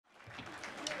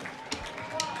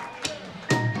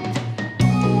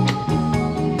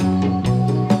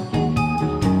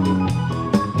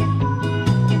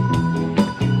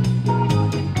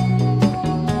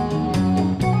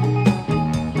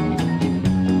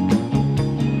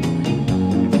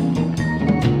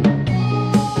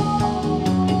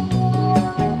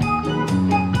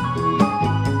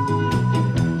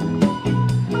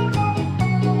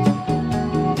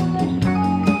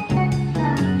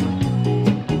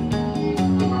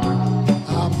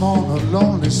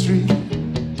lonely street.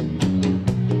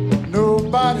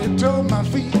 Nobody told my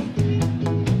feet.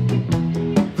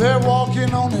 They're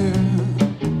walking on air.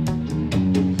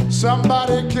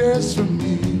 Somebody cares for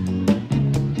me.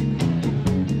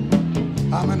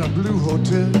 I'm in a blue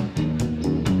hotel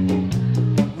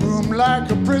room like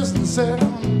a prison cell,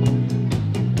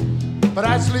 but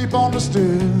I sleep on the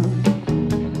stair.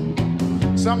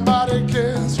 Somebody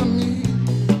cares for me.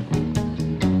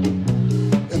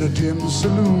 In a dim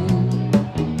saloon,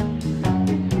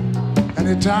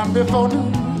 anytime before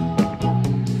noon,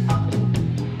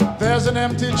 there's an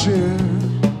empty chair.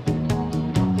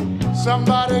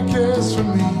 Somebody cares for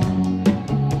me.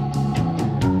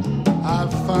 I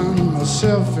found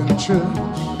myself in church.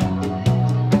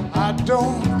 I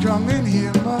don't come in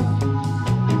here much,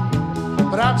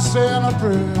 but I'm saying a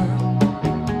prayer.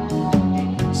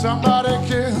 Somebody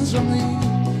cares for me.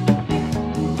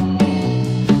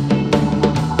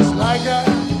 It's like I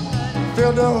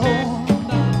filled a hole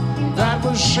that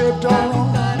was shaped all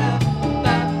wrong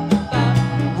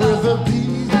with a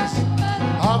piece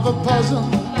of a puzzle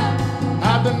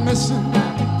I've been missing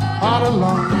all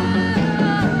along.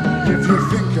 If you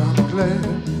think I'm glad,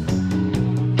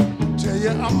 tell you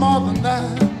I'm more than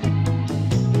that.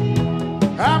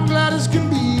 I'm glad as can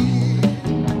be.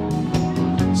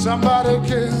 Somebody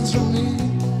cares for me.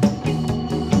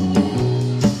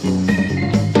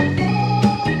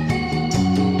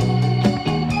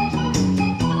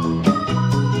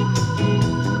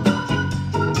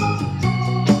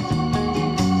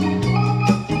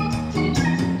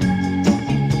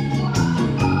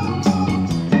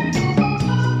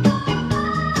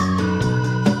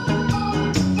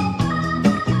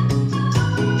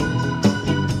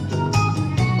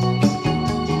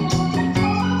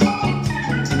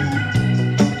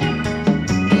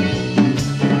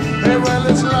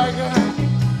 It's like I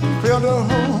filled a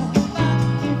hole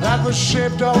that was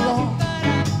shaped all wrong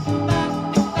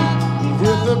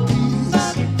with a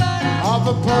piece of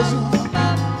a puzzle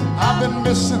I've been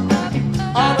missing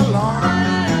all along.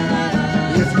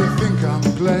 If you think I'm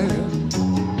glad,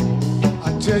 I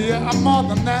tell you I'm more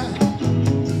than that.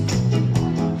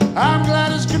 I'm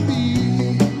glad as can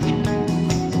be.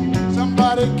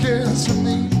 Somebody cares for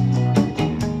me.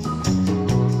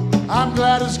 I'm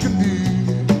glad as can be.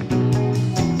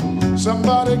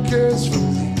 Somebody cares for me.